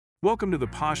Welcome to the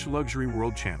Posh Luxury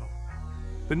World channel.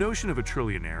 The notion of a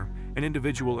trillionaire, an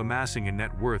individual amassing a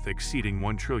net worth exceeding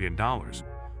 $1 trillion,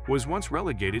 was once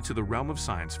relegated to the realm of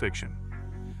science fiction.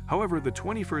 However, the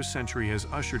 21st century has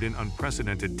ushered in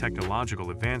unprecedented technological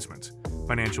advancements,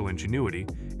 financial ingenuity,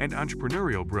 and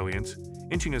entrepreneurial brilliance,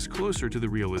 inching us closer to the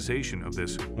realization of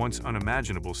this once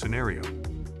unimaginable scenario.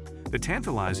 The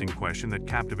tantalizing question that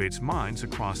captivates minds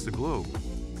across the globe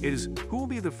is, who will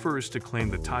be the first to claim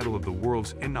the title of the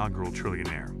world's inaugural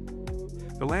trillionaire?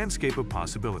 The landscape of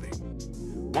possibility.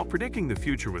 While predicting the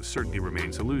future with certainty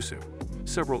remains elusive,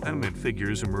 several eminent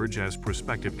figures emerge as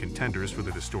prospective contenders for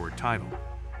the historic title.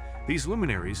 These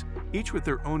luminaries, each with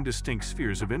their own distinct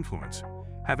spheres of influence,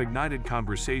 have ignited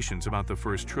conversations about the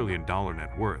first $1 trillion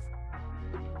net worth.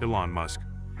 Elon Musk.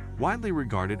 Widely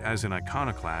regarded as an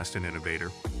iconoclast and innovator,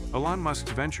 Elon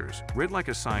Musk's ventures read like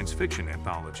a science fiction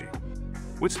anthology.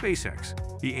 With SpaceX,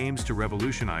 he aims to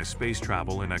revolutionize space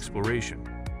travel and exploration.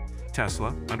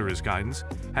 Tesla, under his guidance,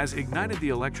 has ignited the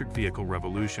electric vehicle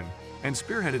revolution and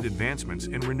spearheaded advancements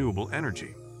in renewable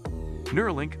energy.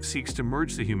 Neuralink seeks to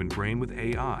merge the human brain with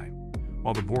AI,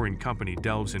 while the Boring Company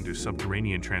delves into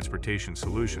subterranean transportation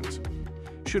solutions.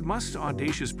 Should Musk's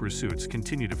audacious pursuits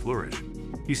continue to flourish,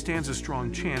 he stands a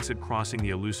strong chance at crossing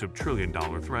the elusive $1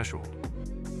 trillion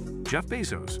threshold. Jeff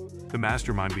Bezos. The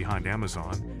mastermind behind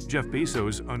Amazon, Jeff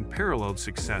Bezos' unparalleled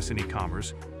success in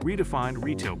e-commerce redefined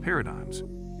retail paradigms.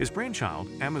 His brainchild,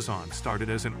 Amazon, started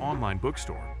as an online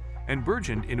bookstore and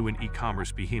burgeoned into an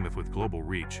e-commerce behemoth with global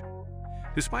reach.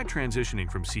 Despite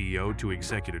transitioning from CEO to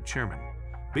executive chairman,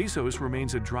 Bezos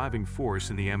remains a driving force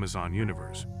in the Amazon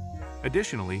universe.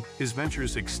 Additionally, his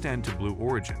ventures extend to Blue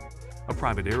Origin, a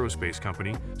private aerospace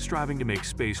company striving to make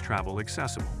space travel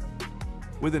accessible.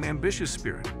 With an ambitious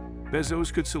spirit,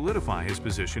 Bezos could solidify his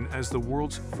position as the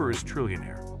world's first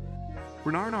trillionaire.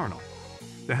 Bernard Arnault.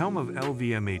 The helm of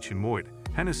LVMH and Moet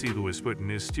Hennessy Louis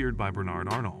Vuitton is steered by Bernard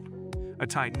Arnault, a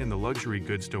titan in the luxury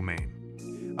goods domain.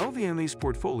 LVMH's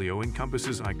portfolio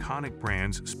encompasses iconic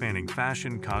brands spanning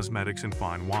fashion, cosmetics, and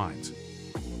fine wines.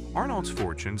 Arnault's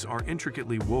fortunes are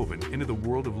intricately woven into the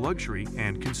world of luxury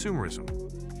and consumerism.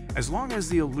 As long as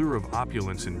the allure of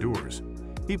opulence endures,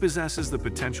 he possesses the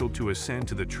potential to ascend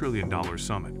to the $1 trillion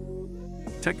summit.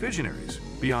 Tech visionaries.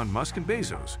 Beyond Musk and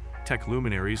Bezos, tech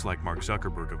luminaries like Mark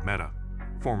Zuckerberg of Meta,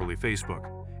 formerly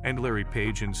Facebook, and Larry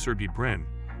Page and Sergey Brin,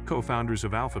 co-founders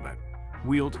of Alphabet,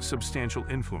 wield substantial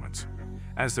influence.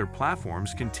 As their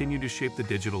platforms continue to shape the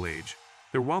digital age,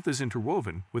 their wealth is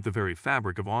interwoven with the very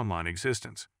fabric of online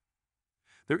existence.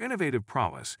 Their innovative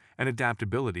prowess and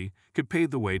adaptability could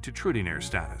pave the way to trillionaire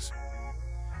status.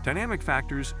 Dynamic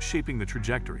factors shaping the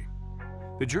trajectory.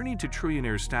 The journey to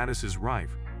trillionaire status is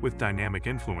rife with dynamic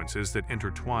influences that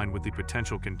intertwine with the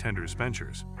potential contenders'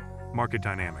 ventures. Market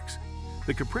dynamics.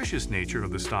 The capricious nature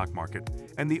of the stock market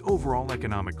and the overall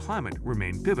economic climate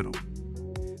remain pivotal.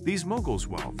 These moguls'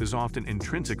 wealth is often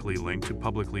intrinsically linked to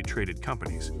publicly traded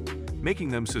companies, making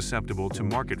them susceptible to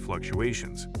market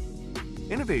fluctuations.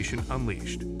 Innovation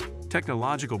unleashed.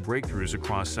 Technological breakthroughs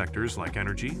across sectors like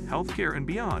energy, healthcare, and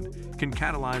beyond can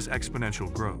catalyze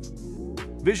exponential growth.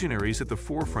 Visionaries at the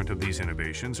forefront of these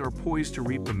innovations are poised to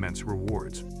reap immense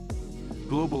rewards.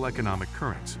 Global economic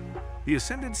currents. The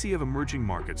ascendancy of emerging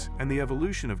markets and the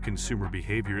evolution of consumer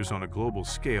behaviors on a global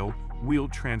scale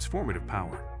wield transformative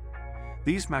power.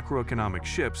 These macroeconomic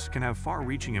shifts can have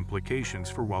far-reaching implications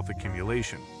for wealth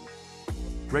accumulation.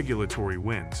 Regulatory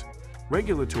winds.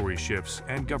 Regulatory shifts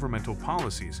and governmental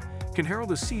policies can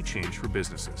herald a sea change for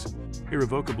businesses,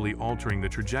 irrevocably altering the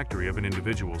trajectory of an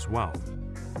individual's wealth.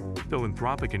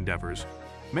 Philanthropic endeavors.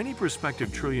 Many prospective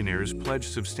trillionaires pledge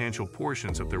substantial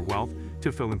portions of their wealth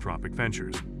to philanthropic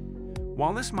ventures.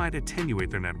 While this might attenuate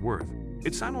their net worth,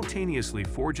 it simultaneously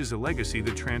forges a legacy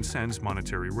that transcends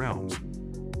monetary realms.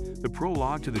 The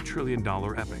prologue to the $1 trillion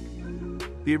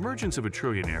epic. The emergence of a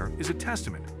trillionaire is a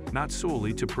testament not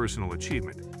solely to personal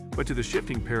achievement, but to the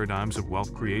shifting paradigms of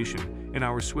wealth creation in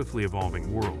our swiftly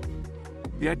evolving world.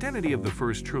 The identity of the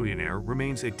first trillionaire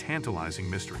remains a tantalizing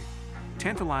mystery,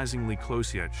 tantalizingly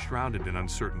close yet shrouded in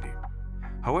uncertainty.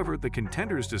 However, the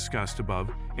contenders discussed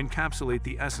above encapsulate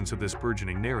the essence of this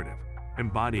burgeoning narrative,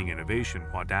 embodying innovation,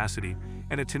 audacity,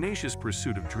 and a tenacious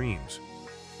pursuit of dreams.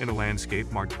 In a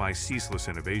landscape marked by ceaseless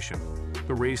innovation,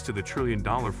 the race to the $1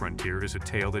 trillion frontier is a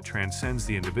tale that transcends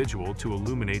the individual to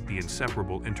illuminate the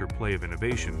inseparable interplay of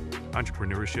innovation,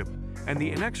 entrepreneurship, and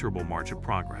the inexorable march of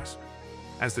progress.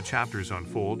 As the chapters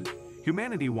unfold,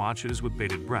 humanity watches with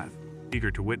bated breath,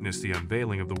 eager to witness the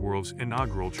unveiling of the world's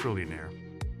inaugural trillionaire.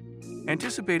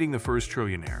 Anticipating the first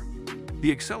trillionaire.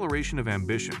 The acceleration of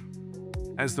ambition.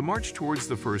 As the march towards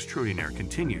the first trillionaire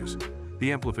continues,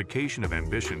 The amplification of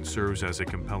ambition serves as a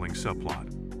compelling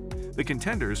subplot. The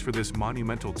contenders for this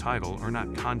monumental title are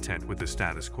not content with the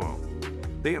status quo.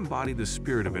 They embody the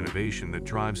spirit of innovation that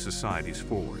drives societies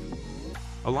forward.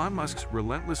 Elon Musk's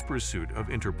relentless pursuit of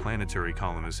interplanetary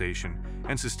colonization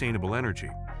and sustainable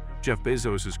energy, Jeff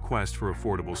Bezos' quest for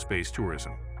affordable space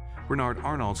tourism, Bernard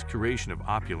Arnault's curation of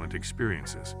opulent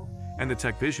experiences, and the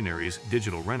tech visionaries'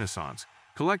 digital renaissance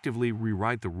collectively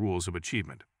rewrite the rules of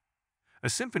achievement. A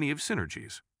symphony of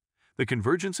synergies. The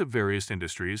convergence of various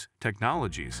industries,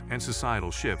 technologies, and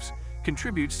societal shifts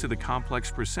contributes to the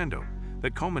complex crescendo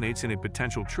that culminates in a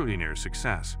potential trillionaire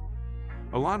success.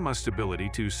 Elon Musk's ability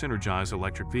to synergize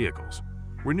electric vehicles,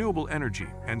 renewable energy,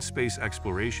 and space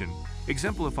exploration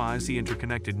exemplifies the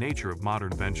interconnected nature of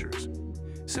modern ventures.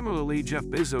 Similarly, Jeff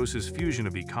Bezos' fusion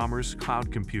of e-commerce,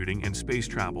 cloud computing, and space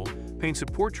travel paints a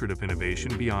portrait of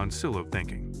innovation beyond silo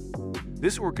thinking.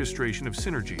 This orchestration of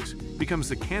synergies becomes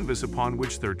the canvas upon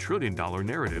which their trillion-dollar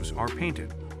narratives are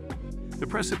painted. The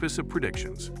precipice of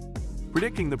predictions.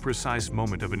 Predicting the precise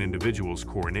moment of an individual's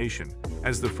coronation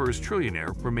as the first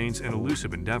trillionaire remains an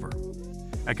elusive endeavor.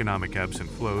 Economic ebbs and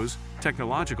flows,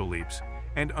 technological leaps,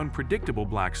 and unpredictable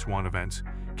black swan events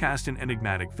cast an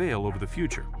enigmatic veil over the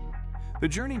future. The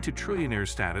journey to trillionaire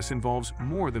status involves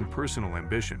more than personal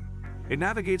ambition. It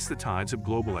navigates the tides of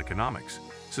global economics,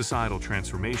 societal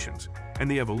transformations, and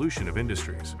the evolution of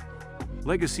industries.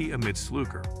 Legacy amidst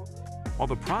lucre. While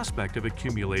the prospect of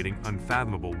accumulating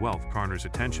unfathomable wealth garners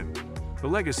attention, the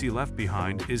legacy left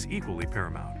behind is equally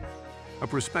paramount. A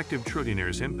prospective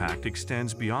trillionaire's impact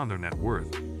extends beyond their net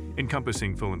worth,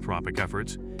 encompassing philanthropic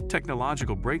efforts,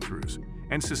 technological breakthroughs,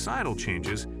 and societal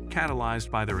changes catalyzed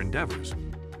by their endeavors.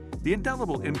 The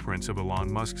indelible imprints of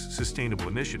Elon Musk's sustainable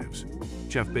initiatives,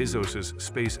 Jeff Bezos'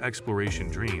 space exploration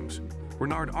dreams,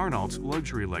 Bernard Arnault's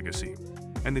luxury legacy,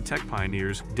 and the tech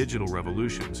pioneers' digital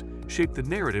revolutions shape the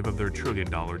narrative of their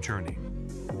trillion-dollar journey.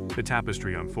 The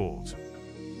tapestry unfolds.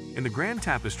 In the grand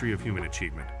tapestry of human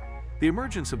achievement, the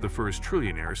emergence of the first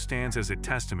trillionaire stands as a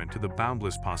testament to the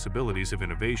boundless possibilities of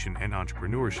innovation and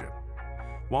entrepreneurship.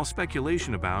 While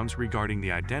speculation abounds regarding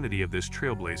the identity of this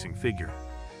trailblazing figure,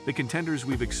 the contenders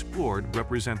we've explored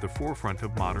represent the forefront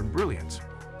of modern brilliance.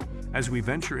 As we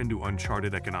venture into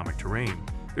uncharted economic terrain,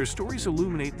 their stories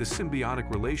illuminate the symbiotic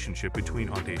relationship between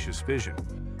audacious vision,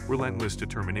 relentless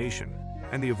determination,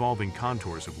 and the evolving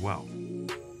contours of wealth.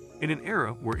 In an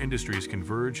era where industries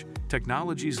converge,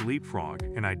 technologies leapfrog,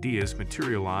 and ideas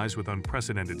materialize with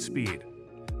unprecedented speed,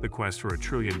 the quest for a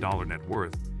trillion-dollar net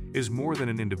worth is more than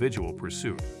an individual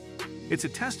pursuit. It's a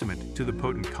testament to the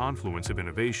potent confluence of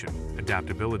innovation,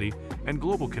 adaptability, and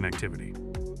global connectivity.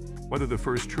 Whether the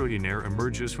first trillionaire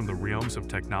emerges from the realms of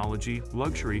technology,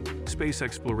 luxury, space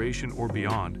exploration, or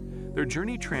beyond, their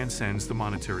journey transcends the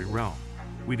monetary realm,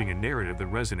 weaving a narrative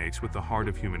that resonates with the heart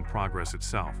of human progress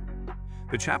itself.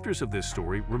 The chapters of this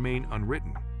story remain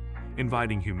unwritten,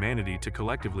 inviting humanity to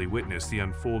collectively witness the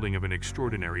unfolding of an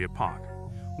extraordinary epoch,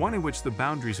 one in which the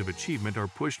boundaries of achievement are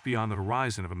pushed beyond the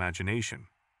horizon of imagination.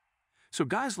 So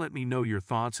guys, let me know your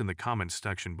thoughts in the comments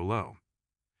section below.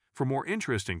 For more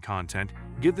interesting content,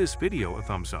 give this video a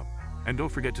thumbs up, and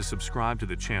don't forget to subscribe to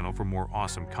the channel for more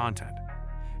awesome content.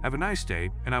 Have a nice day,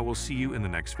 and I will see you in the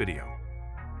next video.